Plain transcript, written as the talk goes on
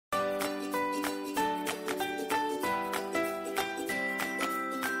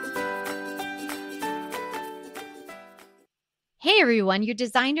Hey, everyone, your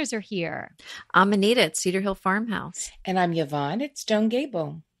designers are here. I'm Anita at Cedar Hill Farmhouse. And I'm Yvonne at Stone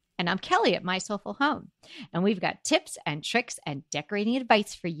Gable. And I'm Kelly at My Soulful Home. And we've got tips and tricks and decorating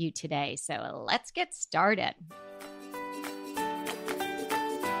advice for you today. So let's get started.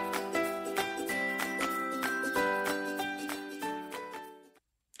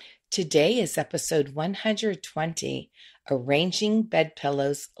 Today is episode 120, Arranging Bed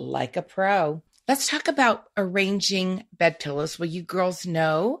Pillows Like a Pro. Let's talk about arranging bed pillows. Well, you girls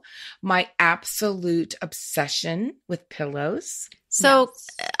know my absolute obsession with pillows. So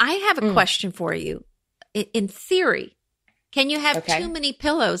I have a question for you. In theory, can you have Okay. too many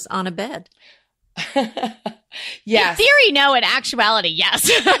pillows on a bed? Yes. In theory, no. In actuality, yes.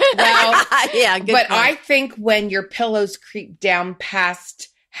 Well, Yeah, good but point. I think when your pillows creep down past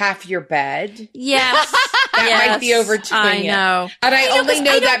half your bed, Yes. that might be overdoing I it. know. And I know, only 'cause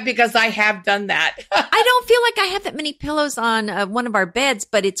know I don't- that because I have done that. I don't feel like I have that many pillows on one of our beds,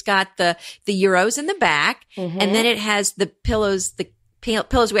 but it's got the Euros in the back, and then it has the pillows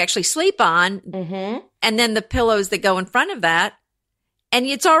we actually sleep on, and then the pillows that go in front of that. And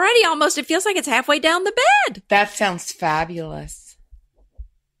it's already it feels like it's halfway down the bed. That sounds fabulous.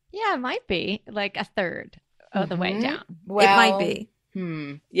 Yeah, it might be like a third of the way down. Well, it might be.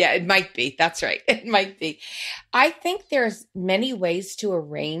 Yeah, it might be. That's right. It might be. I think there's many ways to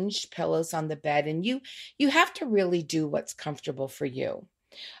arrange pillows on the bed, and you have to really do what's comfortable for you.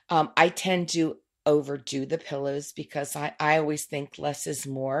 I tend to overdo the pillows because I always think less is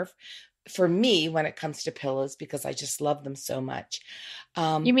more for me when it comes to pillows because I just love them so much.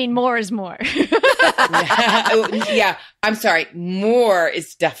 You mean more is more? Yeah, I'm sorry. More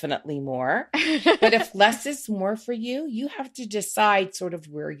is definitely more. But if less is more for you, you have to decide sort of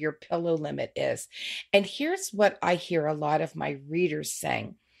where your pillow limit is. And here's what I hear a lot of my readers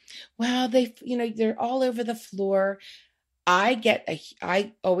saying. Well, they're all over the floor.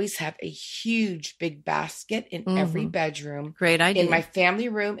 I always have a huge big basket in every bedroom. Great idea. In my family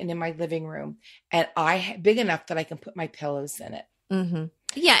room and in my living room. And big enough that I can put my pillows in it.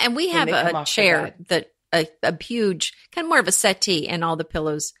 Yeah, and we have they come a off the chair that a huge, kind of more of a settee, and all the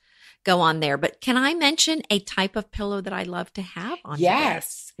pillows go on there. But can I mention a type of pillow that I love to have on?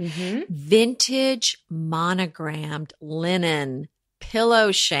 Yes. Vintage monogrammed linen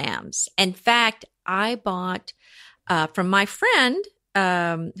pillow shams. In fact, I bought from my friend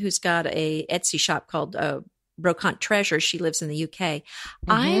who's got a Etsy shop called Brocante Treasure. She lives in the UK.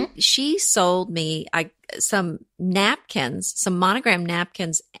 She sold me some napkins, some monogram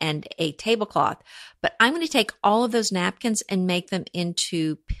napkins, and a tablecloth. But I'm going to take all of those napkins and make them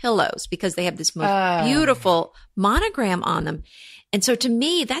into pillows because they have this most beautiful monogram on them. And so to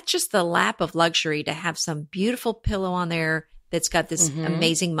me, that's just the lap of luxury to have some beautiful pillow on there that's got this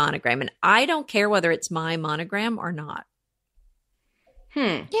amazing monogram. And I don't care whether it's my monogram or not.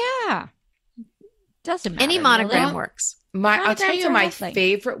 Yeah. Doesn't matter. Any monogram really. works. I'll tell Monograms you are my lovely.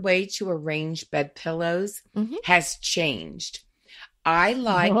 favorite way to arrange bed pillows has changed. I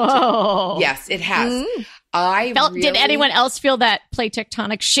like Whoa. yes, it has. Did anyone else feel that plate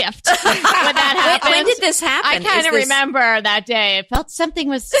tectonic shift when that happened? When did this happen? I kind Is of this- remember that day. It felt something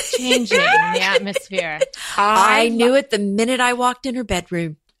was changing in the atmosphere. I knew it the minute I walked in her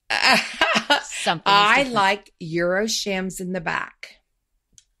bedroom. Something. I different. like Euro shams in the back,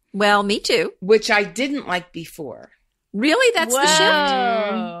 Well, me too. which I didn't like before. Really? That's the shift?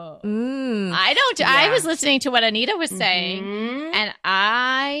 Whoa. I don't. I Yeah. was listening to what Anita was saying, and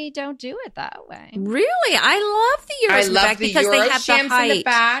I don't do it that way. Really? I love the Euros I in the love back the because Euro they have shams the height. in the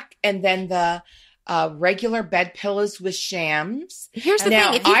back, and then the regular bed pillows with shams. Here's the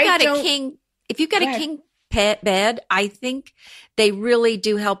Now, thing: if you've I got don't- a king, if you've got Go a ahead. king pet bed, I think they really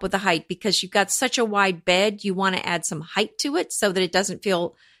do help with the height because you've got such a wide bed. You want to add some height to it so that it doesn't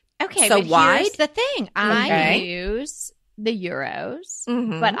feel Okay, so but wide. here's the thing: I Okay. use the Euros,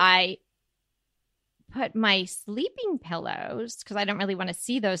 Mhm. but I put my sleeping pillows because I don't really want to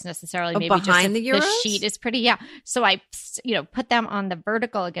see those necessarily. Oh, Maybe just behind if the the Euros? sheet is pretty. Yeah, so I put them on the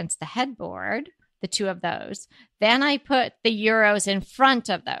vertical against the headboard. The two of those. Then I put the Euros in front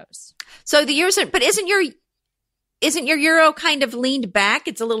of those. So the Euros, but isn't your Euro kind of leaned back?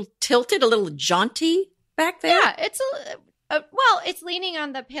 It's a little tilted, a little jaunty back there. Yeah, it's well, it's leaning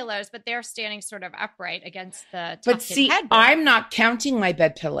on the pillows, but they're standing sort of upright against the But tufted see, headboard. I'm not counting my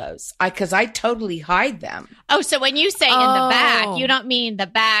bed pillows because I totally hide them. Oh, so when you say in the Oh. back, you don't mean the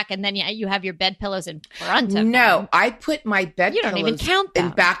back, and then you have your bed pillows in front of No, them. I put my bed You don't even pillows count in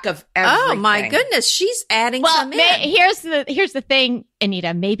them. back of everything. Oh my goodness, she's adding Well, some in. here's the thing,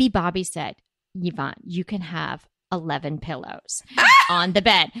 Anita. Maybe Bobby said, Yvonne, you can have 11 pillows on the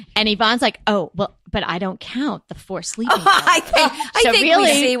bed. And Yvonne's like, oh, well, but I don't count the 4 sleeping pillows. I think really,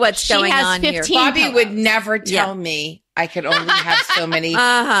 we see what's she going has on here. 15 Bobby pillows. would never tell me I could only have so many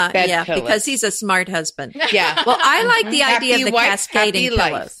bed pillows. Because he's a smart husband. Yeah. Well, I like the idea of the wife, cascading happy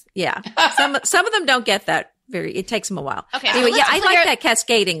pillows. life. Yeah. Some of them don't get that it takes them a while. Okay. Anyway, So yeah, let's I clear- like that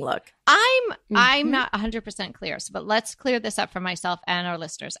cascading look. I'm not 100% clear. So, but let's clear this up for myself and our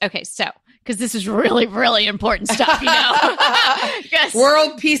listeners. Okay. So, because this is really, really important stuff, you know. Yes.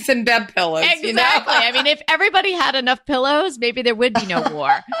 World peace and bed pillows. Exactly. You know? I mean, if everybody had enough pillows, maybe there would be no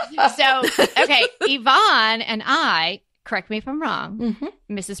war. So, okay, Yvonne and I, correct me if I'm wrong,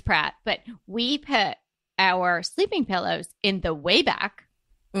 Mrs. Pratt, but we put our sleeping pillows in the way back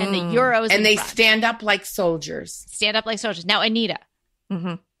and the Euros And in they front. stand up like soldiers. Stand up like soldiers. Now, Anita,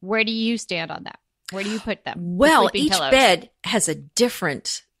 where do you stand on that? Where do you put them? The Well, sleeping each pillows? bed has a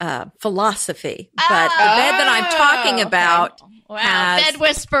different philosophy, but the bed that I'm talking about Wow, has- bed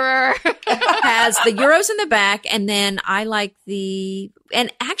whisperer. has the Euros in the back, and then I like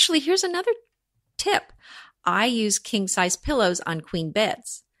and actually, here's another tip. I use king size pillows on queen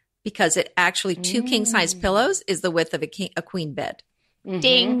beds because it actually 2 king size pillows is the width of a queen bed. Ding,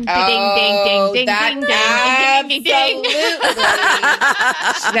 ding, ding, ding, ding, that ding, ding, ding, ding, ding, ding.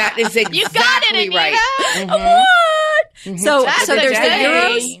 absolutely. That is exactly You got it, Anita. right. What? So That's there's the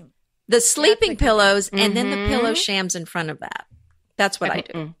exciting. Euros, the sleeping pillows, and then the Mhm. pillow shams in front of that. That's what I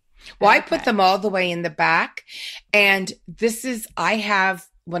do. Well, I put them all the way in the back. And I have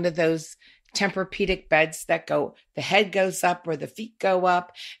one of those Tempur-Pedic beds that the head goes up or the feet go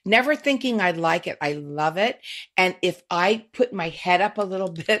up. Never thinking I'd like it. I love it. And if I put my head up a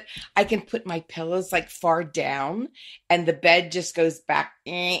little bit, I can put my pillows like far down and the bed just goes back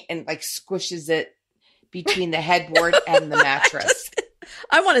and like squishes it between the headboard and the mattress.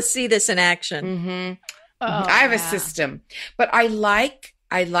 I want to see this in action. Mm-hmm. Oh, I have a yeah. system, but I like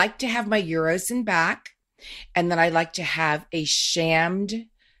to have my Euros in back, and then I like to have a shammed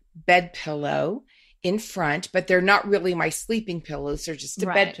bed pillow in front, but they're not really my sleeping pillows. They're just a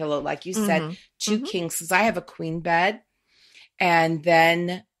Right. bed pillow. Like you said, 2 kings, because I have a queen bed, and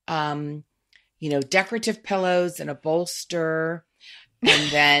then, decorative pillows and a bolster.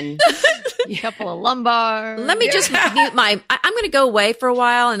 And then A couple of lumbar. Let me just mute I'm going to go away for a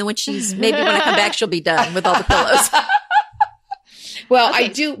while, and then when I come back, she'll be done with all the pillows. Well, I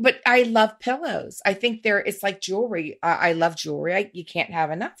do, but I love pillows. I think it's like jewelry. I love jewelry. You can't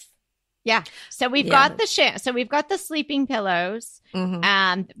have enough. Yeah. So we've Yeah. got we've got the sleeping pillows,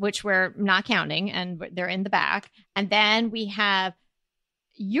 which we're not counting, and they're in the back. And then we have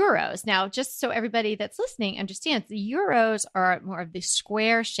Euros. Now, just so everybody that's listening understands, the Euros are more of the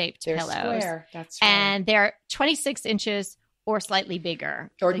square-shaped They're pillows. square. That's right. And they're 26 inches or slightly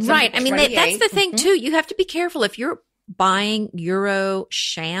bigger. Or Like, Right. I mean, that's 28. the thing too. You have to be careful if you're buying Euro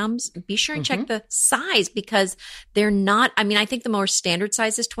shams. Be sure and check the size because they're not. I mean, I think the more standard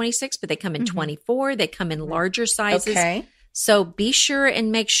size is 26, but they come in 24. They come in larger sizes. Okay. So be sure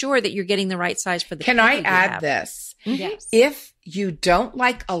and make sure that you're getting the right size for the. Can pillow I you add have. this? Yes. If you don't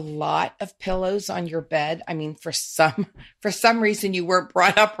like a lot of pillows on your bed, I mean, for some reason you weren't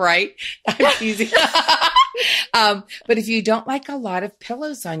brought up right. I'm teasing. But if you don't like a lot of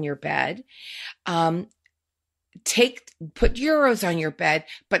pillows on your bed, put Euros on your bed,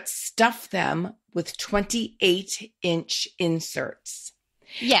 but stuff them with 28-inch inserts.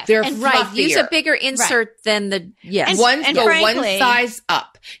 Yes. They're and Right. fluffier. Use a bigger insert than the yes. And Ones and go frankly- one size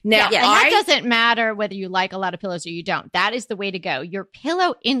up. Now, And that doesn't matter whether you like a lot of pillows or you don't. That is the way to go. Your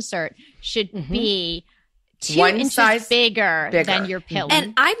pillow insert should be 2 One inches size bigger bigger. than your pillow.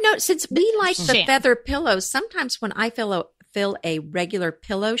 And I've noticed since we like the Sham. feather pillows, sometimes when I fill a regular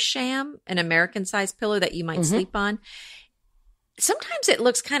pillow sham, an American size pillow that you might sleep on, sometimes it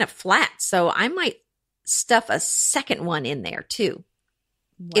looks kind of flat. So I might stuff a second one in there too.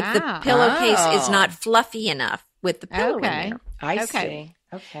 If the Wow. pillowcase is Oh. not fluffy enough with the pillow in Okay. there. I Okay.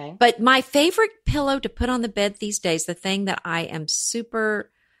 see. Okay. But my favorite pillow to put on the bed these days, the thing that I am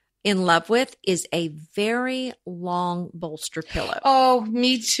super in love with, is a very long bolster pillow. Oh,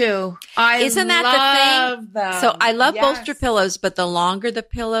 me too. Isn't that the love them. So I love Yes. bolster pillows, but the longer the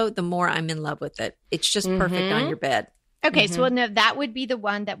pillow, the more I'm in love with it. It's just perfect on your bed. Okay, so no, that would be the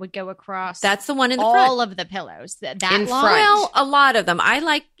one that would go across That's the one in the all front. of the pillows. That In long. front. Well, a lot of them. I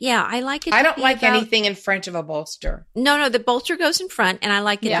like it. I to don't be like about- anything in front of a bolster. No, the bolster goes in front, and I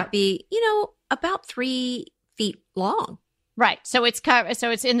like it Yeah. to be, about 3 feet long. Right. So it's so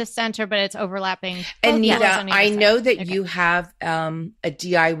it's in the center, but it's overlapping. both Anita, pillows on either I side. know that Okay. you have a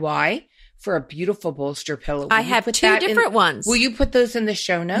DIY for a beautiful bolster pillow. I have two different ones. Will you put those in the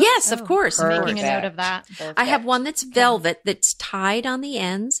show notes? Yes, of course. I'm making a note of that. Perfect. I have one that's velvet that's tied on the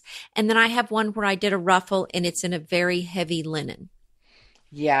ends. And then I have one where I did a ruffle and it's in a very heavy linen.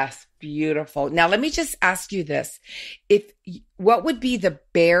 Yes, beautiful. Now, let me just ask you this. What would be the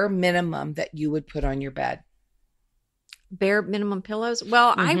bare minimum that you would put on your bed? Bare minimum pillows?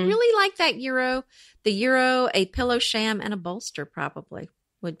 Well, I really like that Eruo. The Eruo, a pillow sham, and a bolster probably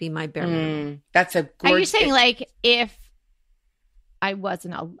would be my bare minimum. That's a gorgeous. Are you saying like if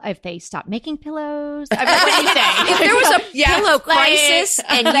if they stopped making pillows? I mean, what are you saying? If there was a pillow crisis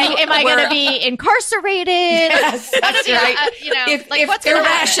and am I going to be incorporated? Yes, that's right. If what's they're gonna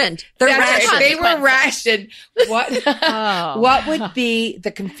happen? rationed. They're That's rationed. right. If they were rationed, what would be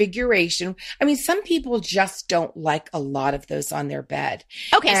the configuration? I mean, some people just don't like a lot of those on their bed.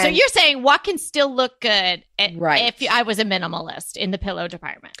 Okay, so you're saying what can still look good Right. if I was a minimalist in the pillow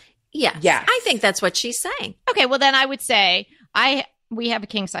department? Yes. Yes. I think that's what she's saying. Okay, well then I would say we have a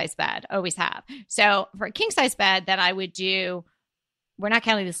king size bed, always have. So for a king size bed, then I would do. We're not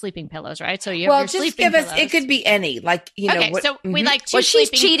counting the sleeping pillows, right? So you have your just sleeping give us. pillows. It could be any, like Okay, so we like two. Well, she's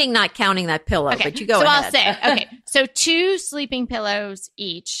sleeping- cheating not counting that pillow, Okay, but you go so ahead. I'll say, okay, so 2 sleeping pillows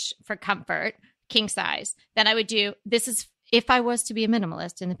each for comfort, king size. Then I would do, this is if I was to be a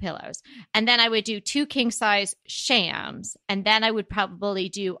minimalist in the pillows. And then I would do 2 king size shams. And then I would probably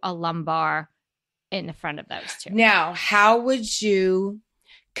do a lumbar in the front of those 2. Now, how would you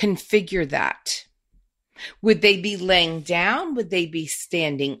configure that? Would they be laying down? Would they be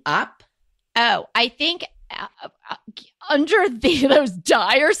standing up? Oh, I think under those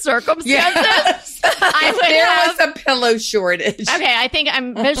dire circumstances, I would there have. was a pillow shortage. Okay, I think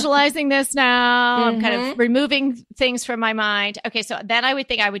I'm visualizing this now. I'm kind of removing things from my mind. Okay, so then I would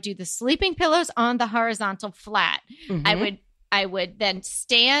think I would do the sleeping pillows on the horizontal flat. I would then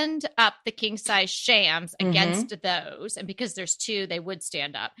stand up the king size shams against those, and because there's 2, they would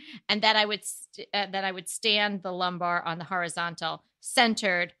stand up. And then I would stand the lumbar on the horizontal,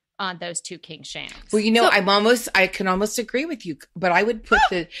 centered on those 2 king shams. Well, I can almost agree with you, but I would put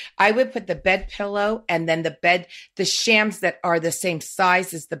the bed pillow and then the shams that are the same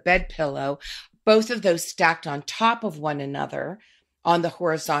size as the bed pillow, both of those stacked on top of one another on the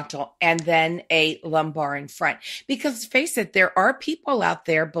horizontal, and then a lumbar in front. Because face it, there are people out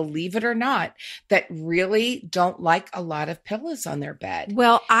there, believe it or not, that really don't like a lot of pillows on their bed.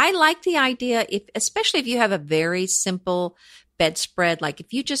 Well, I like the idea, especially if you have a very simple bedspread, like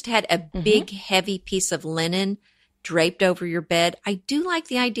if you just had a big, heavy piece of linen draped over your bed. I do like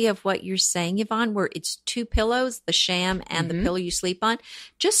the idea of what you're saying, Yvonne, where it's 2 pillows, the sham and the pillow you sleep on,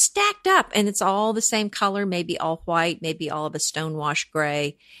 just stacked up, and it's all the same color, maybe all white, maybe all of a stonewash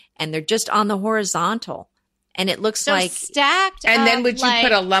gray, and they're just on the horizontal. And it looks so like stacked. And then would you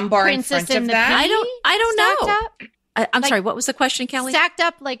put a lumbar in Princess front of and the that? Pea? I don't know. Stacked up? I'm Like- sorry, what was the question, Kelly? Stacked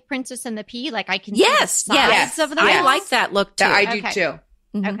up like Princess and the Pea? Like I can Yes, see the sides yes. of them? I like that look too. I do Okay. too.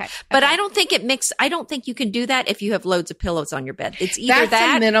 Mhm. Okay. But I don't think I don't think you can do that if you have loads of pillows on your bed. It's either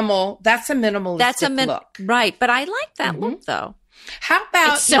That's a minimalistic look. right. But I like that look though. How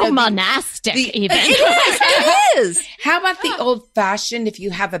about It's so monastic, even. It is. How about the old fashioned, if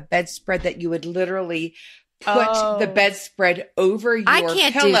you have a bedspread that you would literally put the bedspread over your I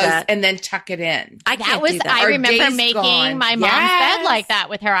can't do pillows that. and then tuck it in? I That can't was do that. I Our remember days making gone. my mom's bed Yes. like that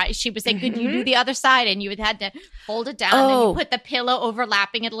with her. She was saying, "Could you do the other side?" And you would had to fold it down, and then you put the pillow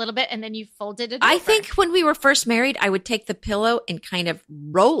overlapping it a little bit, and then you folded it. I over. think when we were first married, I would take the pillow and kind of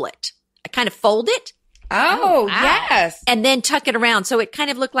roll it. I kind of fold it Oh, wow. yes. and then tuck it around. So it kind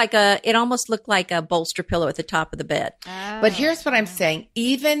of it almost looked like a bolster pillow at the top of the bed. But here's what I'm saying.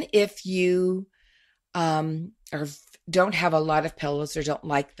 Even if you don't have a lot of pillows or don't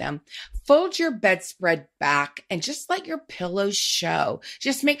like them, fold your bedspread back and just let your pillows show.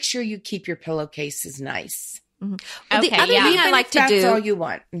 Just make sure you keep your pillowcases nice. Well, Okay, the other yeah. thing I Even like if to that's do, all you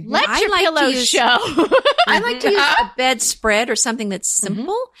want. let I your like to pillow use- show. I like to use a bedspread or something that's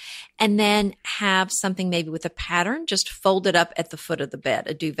simple, and then have something maybe with a pattern. Just fold it up at the foot of the bed,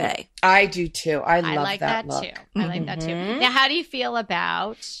 a duvet. I do too. I I love like that that look. too. I like that too. Mhm. Now, how do you feel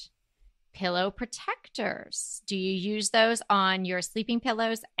about pillow protectors? Do you use those on your sleeping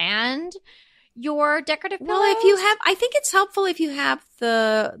pillows and your decorative pillows? Well, if you have, I think it's helpful if you have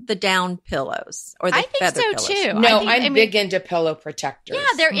the down pillows or the I think feather so pillows. too. No, I I'm big into pillow protectors. Yeah,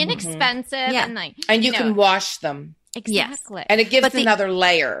 they're inexpensive Yeah. and like And you know, can wash them. exactly. And it gives But the- another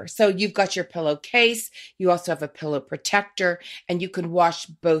layer. So you've got your pillowcase, you also have a pillow protector, and you can wash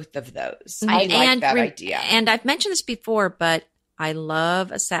both of those. I like that idea. And I've mentioned this before, but I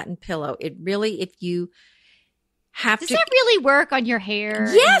love a satin pillow. It really, have Does to. that really work on your hair?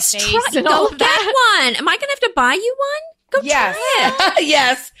 Yes, and your face try. and all Go of get that? one. Am I going to have to buy you one? Go Yes. try it.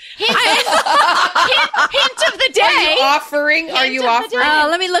 Yes. Hint of the day. Are you offering? Hint of the offering? day.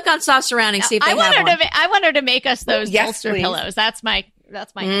 Let me look on Soft Surroundings, see if they I want have her one. I want her to make us those Yes, bolster please. pillows. That's my.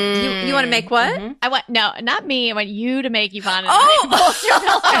 You want to make what? Mhm. I want not me. I want you to make Yvonne.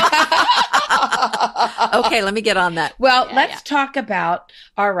 Okay, let me get on that. Well, Yeah, let's talk about.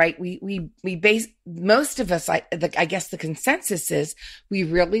 All right, we base most of us. I guess the consensus is we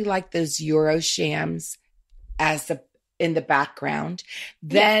really like those Eruo shams in the background.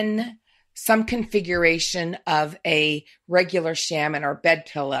 Then some configuration of a regular sham and our bed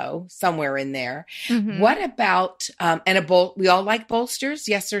pillow somewhere in there. Mhm. What about and a bowl? We all like bolsters,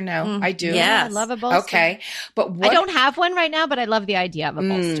 yes or no? I do. Yes. I love a bolster. Okay, but I what? don't have one right now, but I love the idea of a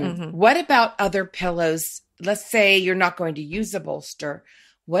bolster. Mhm. What about other pillows? Let's say you're not going to use a bolster.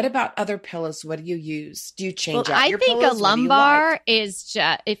 What about other pillows? What do you use? Do you change out I your think pillows? a What do you lumbar like? is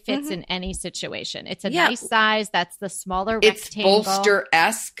just it fits Mhm. in any situation. It's a Yeah. nice size. That's the smaller It's rectangle.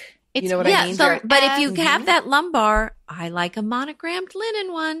 bolster-esque. You know what Yeah, I mean? so, but if you Mhm. have that lumbar, I like a monogrammed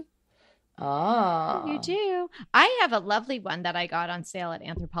linen one. Oh. You do. I have a lovely one that I got on sale at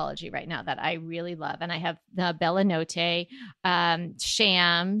Anthropology right now that I really love. And I have the Bella Notte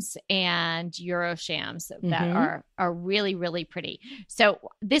shams and Euro shams that Mhm. are really, really pretty. So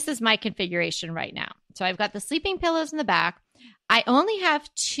this is my configuration right now. So I've got the sleeping pillows in the back. I only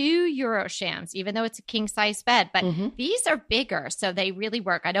have 2 Euro shams, even though it's a king size bed, but Mhm. these are bigger, so they really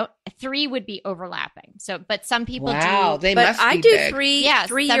work. 3 would be overlapping. So, but some people Wow, do. they But must I be do big. three Yes,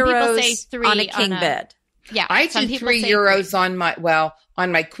 three some people euros say 3 on a king bed. Yeah, I some do people 3 say euros on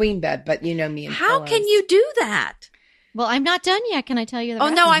my queen bed, but you know me and How can pillows. you do that? Well, I'm not done yet. Can I tell you the Oh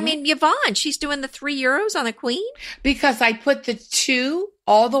rest? no, I mean Yvonne, she's doing the 3 euros on a queen. Because I put the 2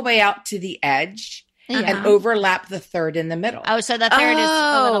 all the way out to the edge Yeah. and overlap the third in the middle. Oh, so the third is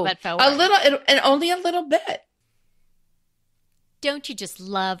a little Oh, bit forward. A little, and only a little bit. Don't you just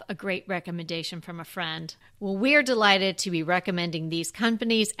love a great recommendation from a friend? Well, we're delighted to be recommending these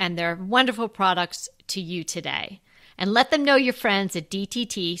companies and their wonderful products to you today. And let them know your friends at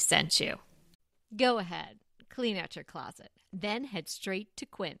DTT sent you. Go ahead, clean out your closet, then head straight to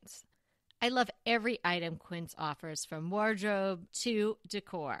Quince. I love every item Quince offers, from wardrobe to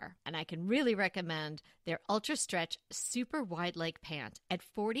decor. And I can really recommend their Ultra Stretch Super Wide Leg Pant at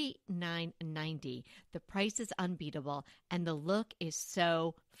 $49.90. The price is unbeatable, and the look is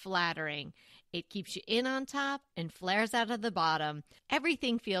so flattering. It keeps you in on top and flares out of the bottom.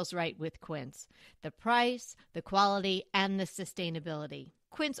 Everything feels right with Quince. The price, the quality, and the sustainability.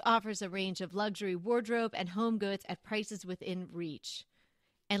 Quince offers a range of luxury wardrobe and home goods at prices within reach.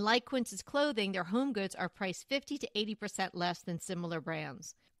 And like Quince's clothing, their home goods are priced 50 to 80% less than similar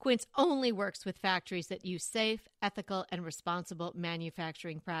brands. Quince only works with factories that use safe, ethical, and responsible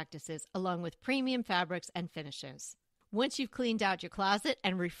manufacturing practices, along with premium fabrics and finishes. Once you've cleaned out your closet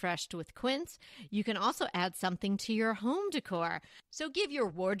and refreshed with Quince, you can also add something to your home decor. So give your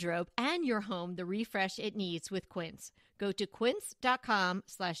wardrobe and your home the refresh it needs with Quince. Go to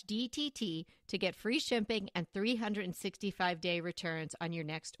quince.com/DTT to get free shipping and 365-day returns on your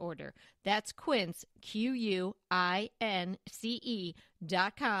next order. That's Quince,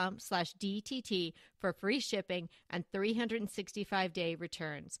 QUINCE.com/DTT for free shipping and 365-day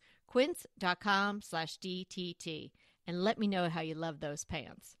returns. Quince.com/DTT. And let me know how you love those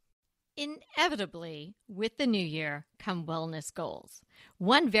pants. Inevitably, with the new year come wellness goals.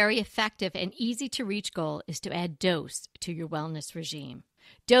 One very effective and easy to reach goal is to add Dose to your wellness regime.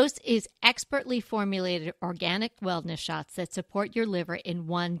 Dose is expertly formulated organic wellness shots that support your liver in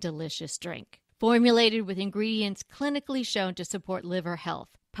one delicious drink. Formulated with ingredients clinically shown to support liver health: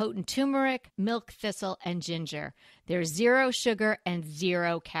 potent turmeric, milk thistle, and ginger. There's 0 sugar and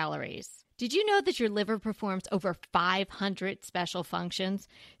 0 calories. Did you know that your liver performs over 500 special functions?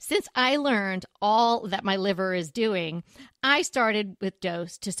 Since I learned all that my liver is doing, I started with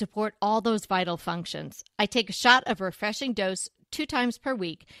Dose to support all those vital functions. I take a shot of refreshing Dose 2 times per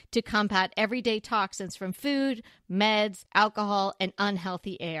week to combat everyday toxins from food, meds, alcohol, and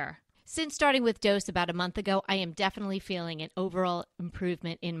unhealthy air. Since starting with Dose about a month ago, I am definitely feeling an overall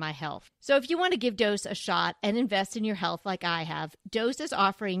improvement in my health. So if you want to give Dose a shot and invest in your health like I have, Dose is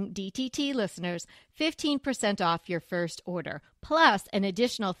offering DTT listeners 15% off your first order, plus an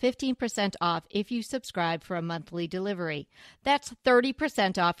additional 15% off if you subscribe for a monthly delivery. That's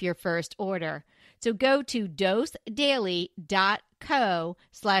 30% off your first order. So go to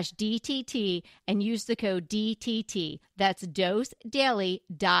dosedaily.co/DTT and use the code DTT. That's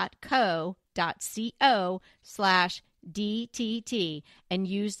dosedaily.co.co/DTT and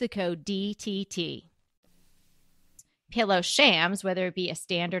use the code DTT. pillow shams, whether it be a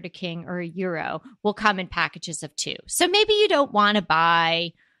standard, a king, or a Eruo, will come in packages of 2. So maybe you don't want to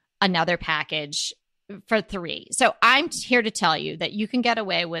buy another package for 3. So I'm here to tell you that you can get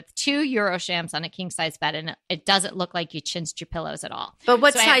away with 2 Eruo shams on a king size bed, and it doesn't look like you chinched your pillows at all. But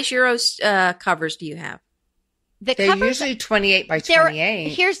what size Eruo covers do you have? They're usually 28 by 28.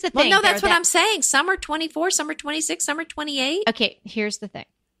 Here's the thing. Well, no, that's what I'm saying. Some are 24, some are 26, some are 28. Okay, here's the thing.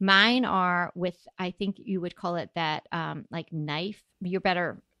 Mine are with, I think you would call it that, like knife. You're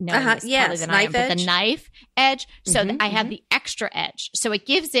better knowing this probably than I am. But the knife edge. So I have the extra edge. So it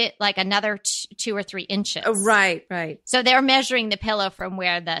gives it like another 2 or 3 inches. Oh, right. So they're measuring the pillow from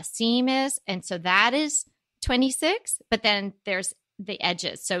where the seam is. And so that is 26. But then there's the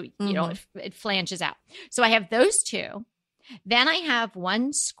edges. So, you know, it flanges out. So I have those 2. Then I have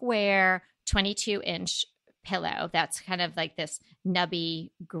one square 22-inch pillow that's kind of like this nubby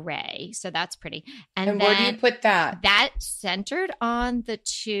gray. So that's pretty. And then where do you put that? That's centered on the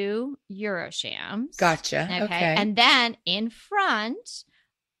 2 Eruo shams. Gotcha. Okay. And then in front,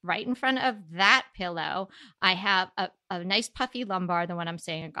 right in front of that pillow, I have a nice puffy lumbar, the one I'm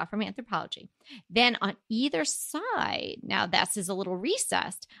saying I got from Anthropology. Then on either side, now this is a little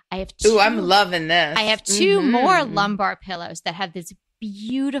recessed. I have 2. Ooh, I'm loving this. I have 2 more lumbar pillows that have this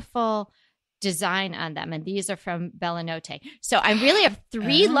beautiful design on them, and these are from Bellinote. So I really have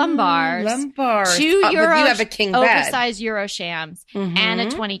 3 lumbars, 2 Euro, you have a king oversized Eruo shams, and a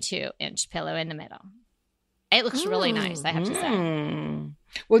 22-inch pillow in the middle. It looks really nice, I have to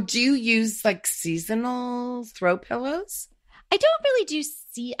say. Well, do you use like seasonal throw pillows? I don't really do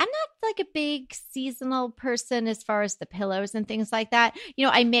I'm not like a big seasonal person as far as the pillows and things like that. You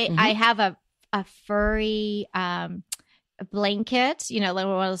know, I have a furry blanket, you know, one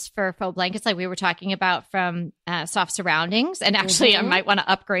of those fur faux blankets like we were talking about from Soft Surroundings. And actually I might want to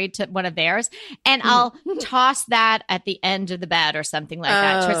upgrade to one of theirs. And I'll toss that at the end of the bed or something like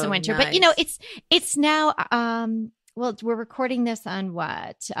that towards the winter. Nice. But, you know, it's now, well, we're recording this on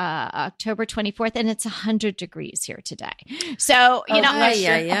October 24th, and it's 100 degrees here today. So, you know,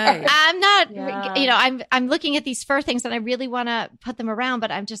 I'm not, you know, I'm looking at these fur things and I really want to put them around,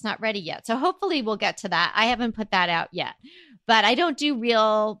 but I'm just not ready yet. So hopefully we'll get to that. I haven't put that out yet, but I don't do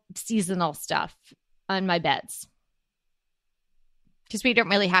real seasonal stuff on my beds because we don't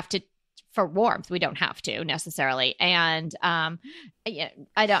really have to. For warmth, we don't have to necessarily, and I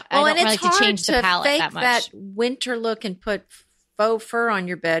don't really like to change the palette that much. That winter look and put faux fur on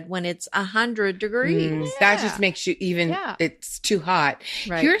your bed when it's 100 degrees. That just makes you even. It's too hot.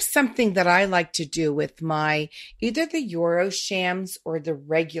 Right. Here's something that I like to do with my either the Eruo shams or the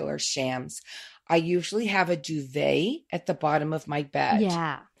regular shams. I usually have a duvet at the bottom of my bed.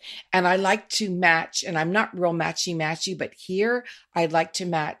 Yeah. And I like to match, and I'm not real matchy, but here I like to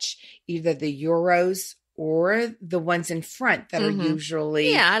match either the Euros or the ones in front that are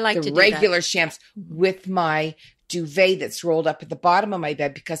usually the regular shams with my duvet that's rolled up at the bottom of my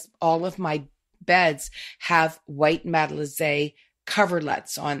bed because all of my beds have white matelassé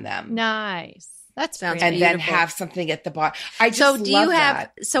coverlets on them. Nice. That sounds and beautiful. Then have something at the bottom. I just love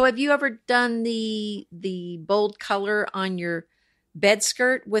that. So have you ever done the bold color on your bed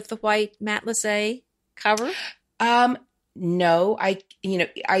skirt with the white matelassé cover? No, I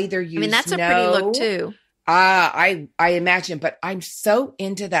either use. I mean, that's a pretty look too. I imagine, but I'm so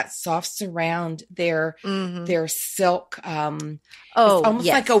into that soft surround. Their silk. It's almost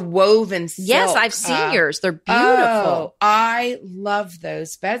like a woven silk. Yes, I've seen yours. They're beautiful. Oh, I love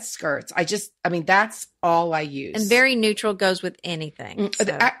those bed skirts. That's all I use. And very neutral, goes with anything.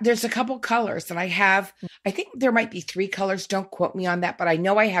 So. There's a couple colors, and I think there might be 3 colors. Don't quote me on that, but I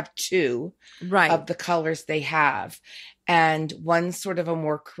know I have 2 of the colors they have. And one's sort of a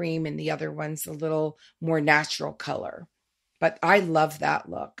more cream and the other one's a little more natural color. But I love that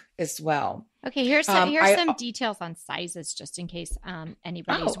look as well. Okay, here's some details on sizes just in case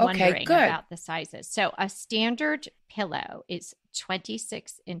anybody's wondering about the sizes. So a standard pillow is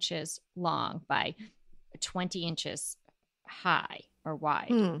 26 inches long by 20 inches high or wide.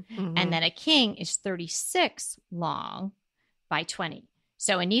 Mm-hmm. And then a king is 36 long by 20.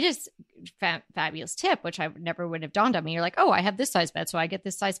 So Anita's fabulous tip, which I never would have dawned on me. You're like, oh, I have this size bed, so I get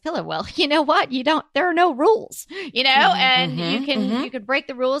this size pillow. Well, you know what? There are no rules, and you can break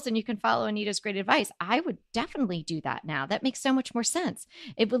the rules and you can follow Anita's great advice. I would definitely do that now. That makes so much more sense.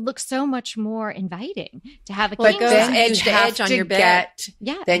 It would look so much more inviting to have a king size edge to edge on your bed.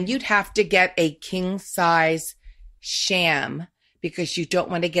 Then you'd have to get a king size sham, because you don't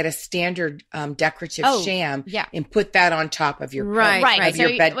want to get a standard decorative sham and put that on top of your right. Of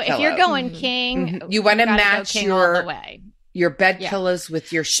your bed pillow. If you're going king, you want to match king all the way. your bed pillows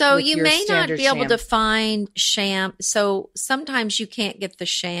with your So with you your may not standard be able to shams. find sham. So sometimes you can't get the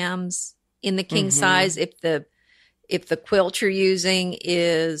shams in the king size if the quilt you're using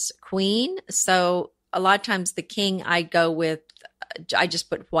is queen. So a lot of times the king, I just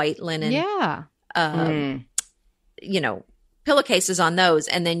put white linen. Yeah. Pillowcases on those,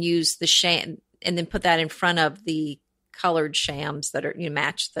 and then use the sham, and then put that in front of the colored shams that are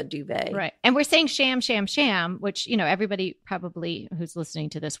match the duvet. Right. And we're saying sham, which, everybody probably who's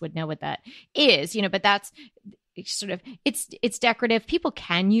listening to this would know what that is, but that's sort of, it's decorative. People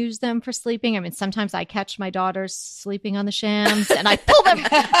can use them for sleeping. I mean, sometimes I catch my daughters sleeping on the shams and I pull them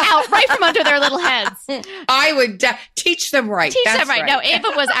out right from under their little heads. I would teach them right. Teach That's them right. No, Ava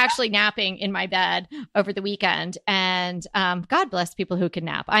was actually napping in my bed over the weekend, and God bless people who can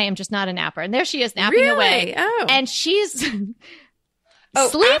nap. I am just not a napper. And there she is napping away. Oh. And she's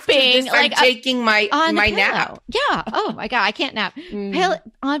sleeping. I'm taking my nap. Yeah. Oh my God. I can't nap.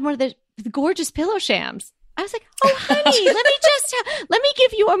 On one of the gorgeous pillow shams. I was like, "Oh, honey, let me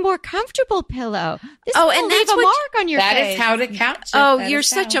give you a more comfortable pillow. This will leave a mark on your face." That is how to couch it. Oh, you're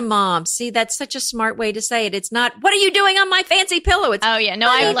such a mom. See, that's such a smart way to say it. It's not, "What are you doing on my fancy pillow?" It's, "Oh yeah, no,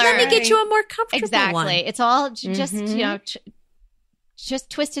 honey, I've learned. Let me get you a more comfortable one." It's all just just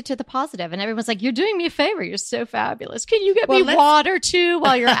twisted to the positive, and everyone's like, "You're doing me a favor. You're so fabulous. Can you get me water too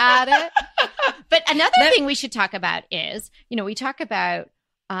while you're at it?" But another thing we should talk about is, we talk about,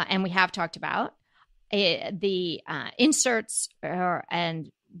 and we have talked about, the inserts and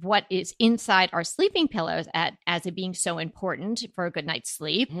what is inside our sleeping pillows as it being so important for a good night's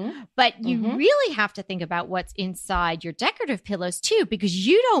sleep. But you really have to think about what's inside your decorative pillows too, because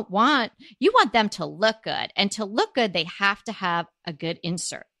you want them to look good, and to look good, they have to have a good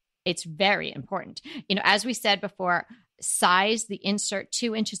insert. It's very important. As we said before, size the insert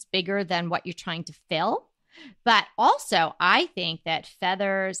 2 inches bigger than what you're trying to fill. But also, I think that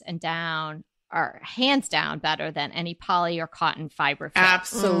feathers and down are hands down better than any poly or cotton fiber fill.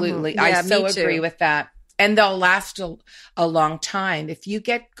 Absolutely. Yeah, I so me too. agree with that. And they'll last a long time. If you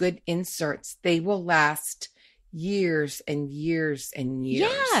get good inserts, they will last years and years and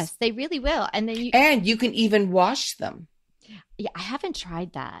years. Yes, they really will. And then you can even wash them. Yeah, I haven't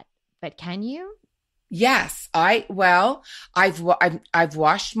tried that, but can you? Yes, I've washed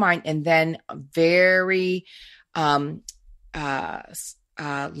mine, and then very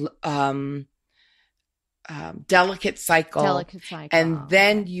delicate cycle. And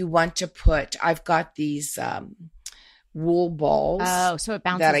then you want to put, I've got these wool balls. Oh, so it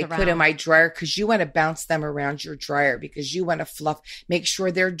bounces that I around. put in my dryer, because you want to bounce them around your dryer, because you want to make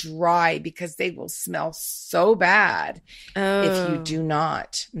sure they're dry, because they will smell so bad if you do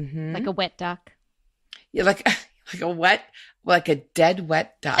not. Like a wet duck. Yeah, like a dead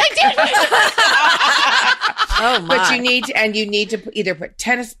wet duck. Oh my. But you need to either put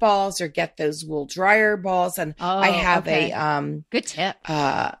tennis balls or get those wool dryer balls. And I have a good tip.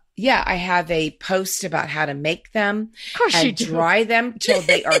 I have a post about how to make them. Of course and you do. Dry them till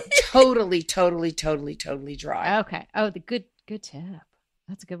they are totally dry. Okay. Oh, the good tip.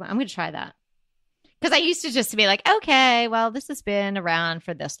 That's a good one. I'm going to try that. Because I used to just be like, okay, well, this has been around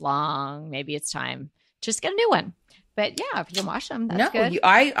for this long. Maybe it's time. Just get a new one. But yeah, if you can wash them, that's good.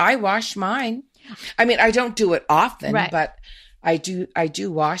 I wash mine. I mean, I don't do it often, right. But I do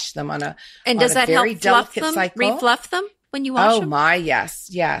wash them on a does that very help fluff delicate them, cycle. refluff them when you wash them? Oh my, yes.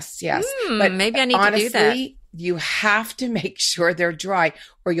 But maybe I need honestly, to do that. You have to make sure they're dry,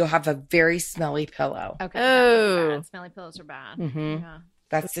 or you'll have a very smelly pillow. Okay. Oh, smelly pillows are bad. Yeah.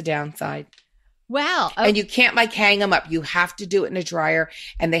 That's the downside. Well, and you can't hang them up. You have to do it in a dryer,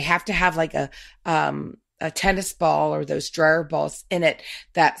 and they have to have like a tennis ball or those dryer balls in it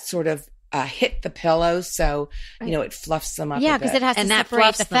that sort of hit the pillow, so it fluffs them up. Yeah, because it has to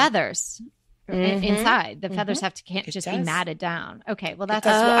separate the feathers inside. The feathers can't just be matted down. Okay, well that's.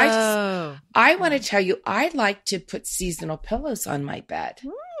 I want to tell you, I like to put seasonal pillows on my bed.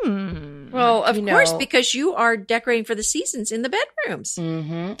 Well, of course, because you are decorating for the seasons in the bedrooms.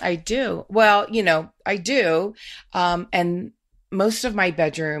 I do. Well, I do. And most of my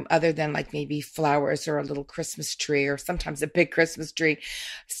bedroom, other than like maybe flowers or a little Christmas tree or sometimes a big Christmas tree,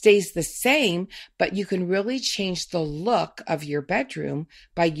 stays the same, but you can really change the look of your bedroom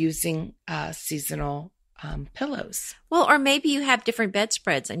by using seasonal pillows. Well, or maybe you have different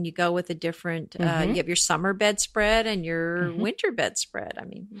bedspreads and you go with a different, you have your summer bedspread and your winter bedspread. I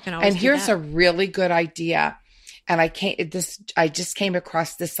mean, you can always And here's a really good idea. And I just came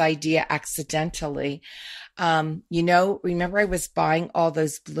across this idea accidentally. Remember I was buying all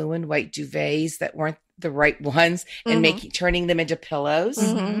those blue and white duvets that weren't the right ones and turning them into pillows.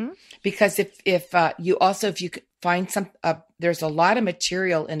 Because if you could find there's a lot of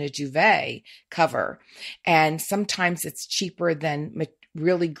material in a duvet cover, and sometimes it's cheaper than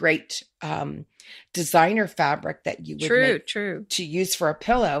really great designer fabric that you would to use for a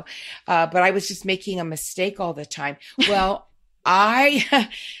pillow. But I was just making a mistake all the time. Well, I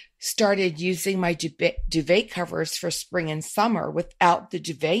started using my duvet covers for spring and summer without the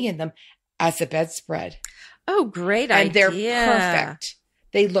duvet in them as a bedspread. Oh, great and idea. And they're perfect.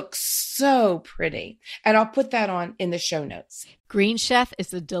 They look so pretty. And I'll put that on in the show notes. Green Chef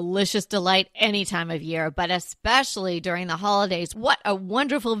is a delicious delight any time of year, but especially during the holidays. What a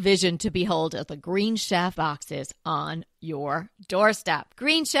wonderful vision to behold as the Green Chef boxes on your doorstep.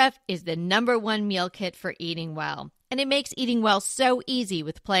 Green Chef is the #1 meal kit for eating well. And it makes eating well so easy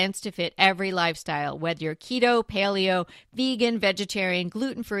with plans to fit every lifestyle, whether you're keto, paleo, vegan, vegetarian,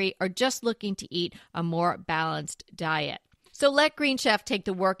 gluten-free, or just looking to eat a more balanced diet. So let Green Chef take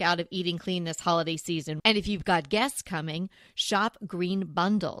the work out of eating clean this holiday season. And if you've got guests coming, shop Green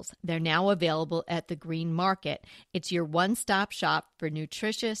Bundles. They're now available at the Green Market. It's your one-stop shop for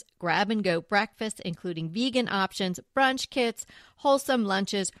nutritious grab-and-go breakfasts, including vegan options, brunch kits, wholesome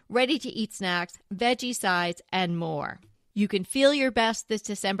lunches, ready-to-eat snacks, veggie sides, and more. You can feel your best this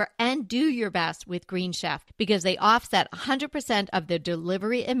December and do your best with Green Chef because they offset 100% of the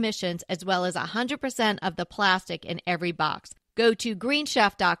delivery emissions as well as 100% of the plastic in every box. Go to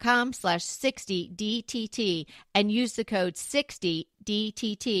greenchef.com/60DTT and use the code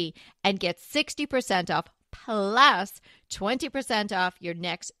 60DTT and get 60% off plus 20% off your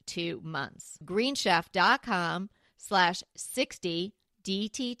next 2 months.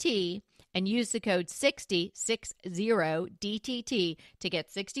 greenchef.com/60DTT and use the code 60DTT to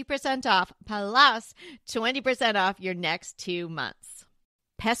get 60% off plus 20% off your next 2 months.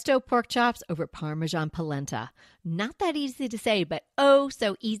 Pesto pork chops over Parmesan polenta. Not that easy to say, but oh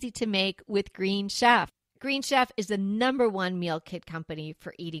so easy to make with Green Chef. Green Chef is the #1 meal kit company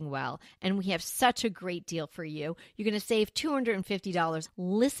for eating well, and we have such a great deal for you. You're going to save $250.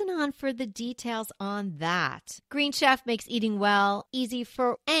 Listen on for the details on that. Green Chef makes eating well easy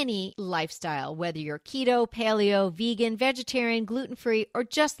for any lifestyle, whether you're keto, paleo, vegan, vegetarian, gluten-free, or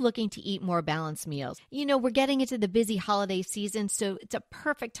just looking to eat more balanced meals. You know, we're getting into the busy holiday season, so it's a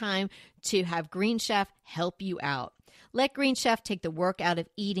perfect time to have Green Chef help you out. Let Green Chef take the work out of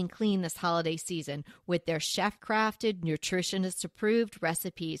eating clean this holiday season with their chef-crafted, nutritionist-approved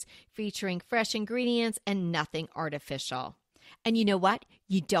recipes featuring fresh ingredients and nothing artificial. And you know what?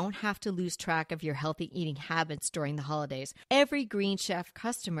 You don't have to lose track of your healthy eating habits during the holidays. Every Green Chef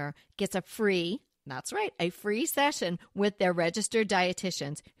customer gets a free session with their registered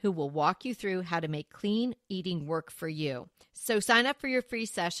dietitians who will walk you through how to make clean eating work for you. So sign up for your free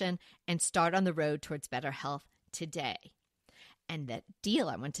session and start on the road towards better health today. And that deal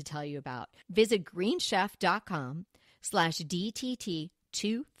I want to tell you about, visit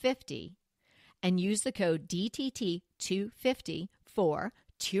greenchef.com/DTT250 and use the code DTT250 for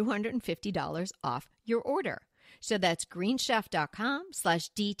 $250 off your order. So that's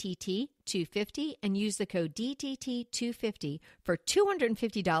greenchef.com/DTT250 and use the code DTT250 for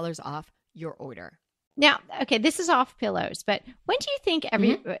 $250 off your order. Now, okay, this is off pillows, but when do you think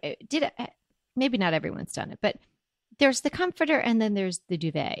maybe not everyone's done it, but there's the comforter and then there's the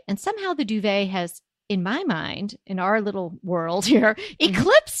duvet. And somehow the duvet has, in my mind, in our little world here,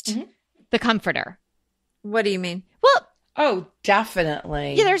 eclipsed the comforter. What do you mean? Well, oh,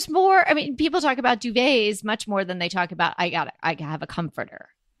 definitely. Yeah, there's more. I mean, people talk about duvets much more than they talk about, I have a comforter.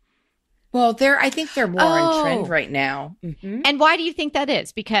 Well, I think they're more on trend right now. Mm-hmm. And why do you think that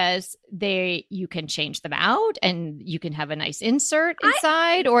is? Because you can change them out and you can have a nice insert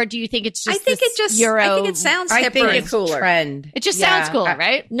inside, or do you think it's just Eruo? I think it sounds hipper and cooler. Trend. It just sounds cooler,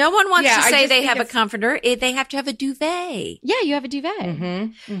 right? No one wants to say they have a comforter. They have to have a duvet. Yeah, you have a duvet.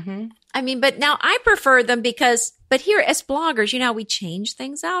 Mm-hmm. Mm-hmm. I mean, but now I prefer them but here as bloggers, you know, we change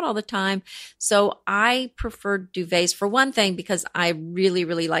things out all the time. So I prefer duvets for one thing, because I really,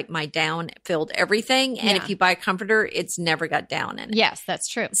 really like my down filled everything. And if you buy a comforter, it's never got down in it. Yes, that's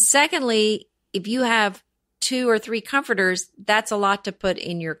true. Secondly, if you have 2 or 3 comforters, that's a lot to put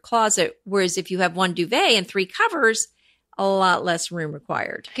in your closet. Whereas if you have 1 duvet and 3 covers, a lot less room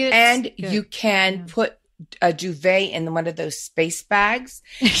required. You can put a duvet in one of those space bags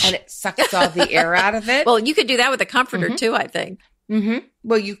and it sucks all the air out of it. Well, you could do that with a comforter too, I think. Mm-hmm.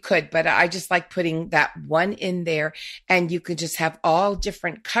 Well, you could, but I just like putting that one in there, and you could just have all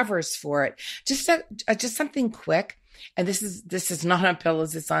different covers for it. Just something quick. And this is not on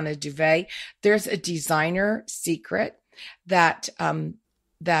pillows. It's on a duvet. There's a designer secret that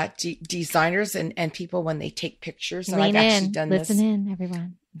designers and people, when they take pictures, and Lean I've actually in, done listen this, in,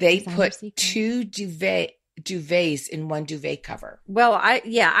 everyone. they Designer put secret. 2 duvets in one duvet cover. Well, I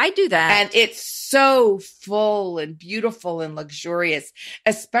do that. And it's so full and beautiful and luxurious,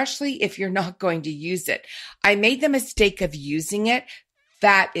 especially if you're not going to use it. I made the mistake of using it.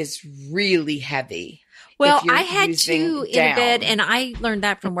 That is really heavy. Well, I had 2 in a bed, and I learned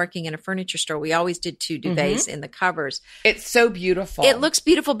that from working in a furniture store. We always did 2 duvets in the covers. It's so beautiful. It looks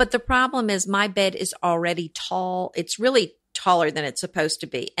beautiful, but the problem is my bed is already tall. It's really taller than it's supposed to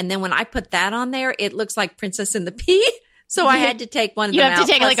be. And then when I put that on there, it looks like Princess and the Pea. So I had to take one of them out. You have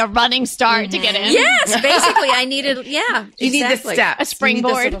to take like a running start to get in. Yes, basically I needed, you need the steps. A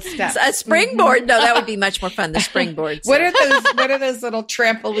springboard. A springboard. No, that would be much more fun. The springboard. What are those little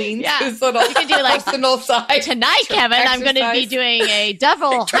trampolines? Yeah. Those little You can do like personal size. Tonight, Kevin, I'm going to be doing a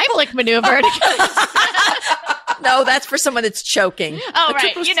double Heimlich maneuver. No, that's for someone that's choking. Oh,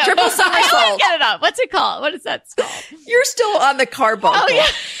 right. Triple I always somersault. get it up. What's it called? What is that called? You're still on the car buckle. Oh, yeah.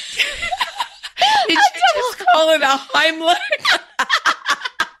 Did you just call it a Heimlich?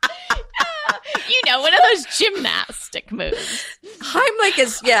 One of those gymnastic moves. Heimlich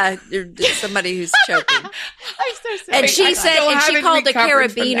is, somebody who's choking. I'm so sorry. And she said, and she called a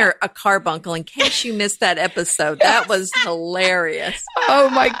recovered from carabiner a carbuncle. In case you missed that episode, that was hilarious. Oh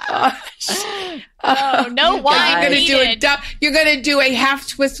my gosh. Oh, no wine needed. You're going to do a half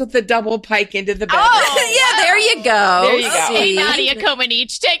twist with the double pike into the bed. Oh, yeah, there you go. There you go. Okay, Nadia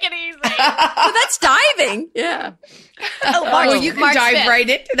Comaneci, take it easy. Well, that's diving. Yeah. Well, you can March dive 5th. right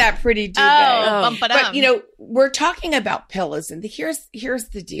into that pretty duvet. Bum-ba-dum. But we're talking about pillows, and here's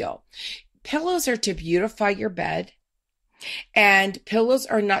the deal. Pillows are to beautify your bed, and pillows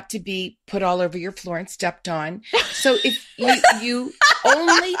are not to be put all over your floor and stepped on. So if you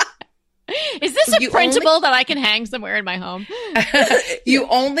only Is this a principle that I can hang somewhere in my home? you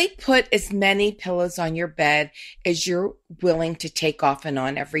only put as many pillows on your bed as you're willing to take off and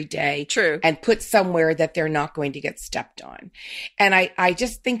on every day. True. And put somewhere that they're not going to get stepped on. And I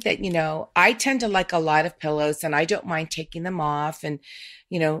just think that, I tend to like a lot of pillows, and I don't mind taking them off. And,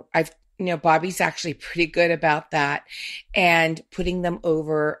 Bobby's actually pretty good about that, and putting them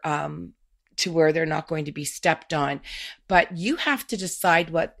over, to where they're not going to be stepped on. But you have to decide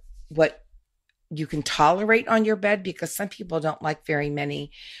what you can tolerate on your bed, because some people don't like very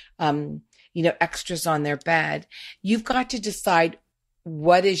many, extras on their bed. You've got to decide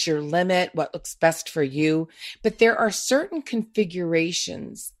what is your limit, what looks best for you. But there are certain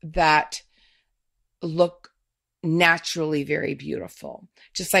configurations that look naturally very beautiful.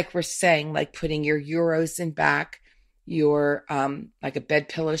 Just like we're saying, like putting your Euros in back, your, like a bed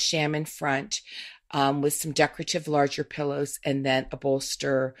pillow sham in front, with some decorative larger pillows, and then a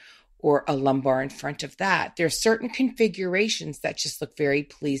bolster or a lumbar in front of that. There are certain configurations that just look very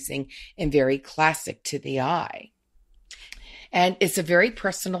pleasing and very classic to the eye. And it's a very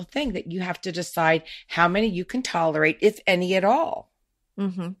personal thing that you have to decide how many you can tolerate, if any at all.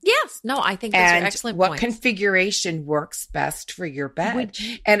 Mm-hmm. Yes. No, I think those are excellent what points. Configuration works best for your bed.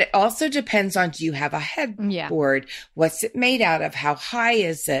 And it also depends on, do you have a headboard? Yeah. What's it made out of? How high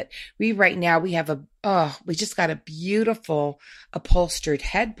is it? We just got a beautiful upholstered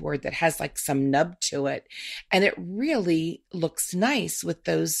headboard that has like some nub to it. And it really looks nice with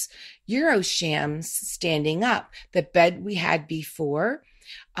those Euro shams standing up. The bed we had before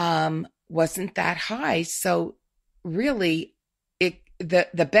wasn't that high. So really,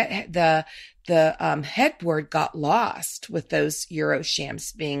 the headboard got lost with those Euro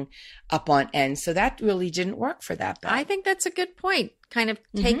shams being up on end. So that really didn't work for that bed. I think that's a good point. Kind of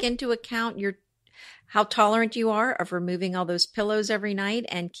take into account how tolerant you are of removing all those pillows every night,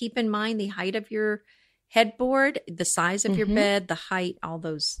 and keep in mind the height of your headboard, the size of your bed, the height, all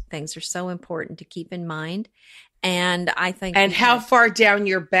those things are so important to keep in mind. And I think, and how far down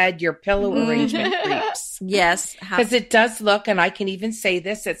your bed your pillow arrangement creeps. Yes. Because it does look, and I can even say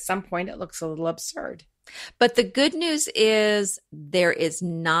this, at some point it looks a little absurd. But the good news is there is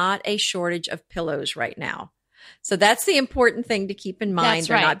not a shortage of pillows right now. So that's the important thing to keep in mind.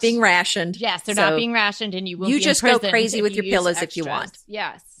 They're not being rationed. Yes, they're not being rationed, and you just go crazy with your pillows if you want.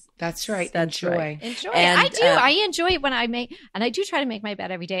 Yes. That's right. That's enjoy. Right. Enjoy. And, I do. I enjoy it when I make, and I do try to make my bed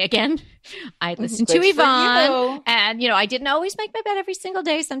every day. Again, I listen to Yvonne, and I didn't always make my bed every single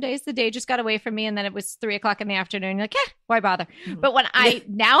day. Some days the day just got away from me, and then it was 3:00 in the afternoon. You're like, why bother? But when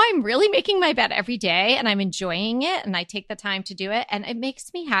now I'm really making my bed every day, and I'm enjoying it, and I take the time to do it, and it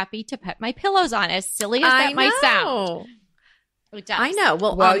makes me happy to put my pillows on. As silly as that might sound. It does. I know.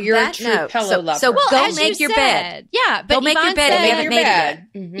 Well, Well, on you're a that true note, pillow lover. So Well, go as make you your bed. said. Yeah, but Go make your Yvonne bed. said- We Make haven't your made it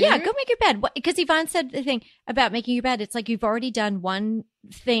yet. bed. Mhm. Yeah, go make your bed. Because Yvonne said the thing about making your bed. It's like you've already done one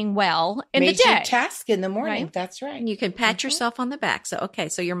thing well in Made the your day. task in the morning. Right? That's right. And you can pat yourself on the back. So, okay.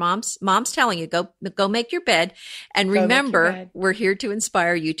 So your mom's telling you, go make your bed. And Go make your remember, bed. we're here to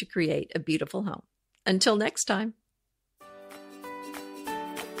inspire you to create a beautiful home. Until next time.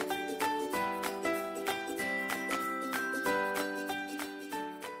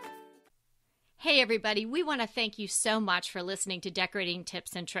 Hey, everybody, we want to thank you so much for listening to Decorating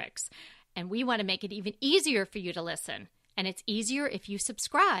Tips and Tricks. And we want to make it even easier for you to listen. And it's easier if you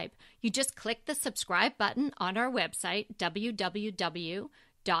subscribe. You just click the subscribe button on our website,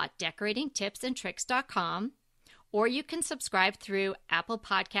 www.decoratingtipsandtricks.com, or you can subscribe through Apple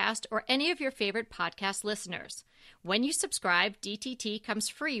Podcast or any of your favorite podcast listeners. When you subscribe, DTT comes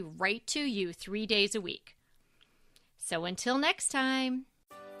free right to you 3 days a week. So until next time.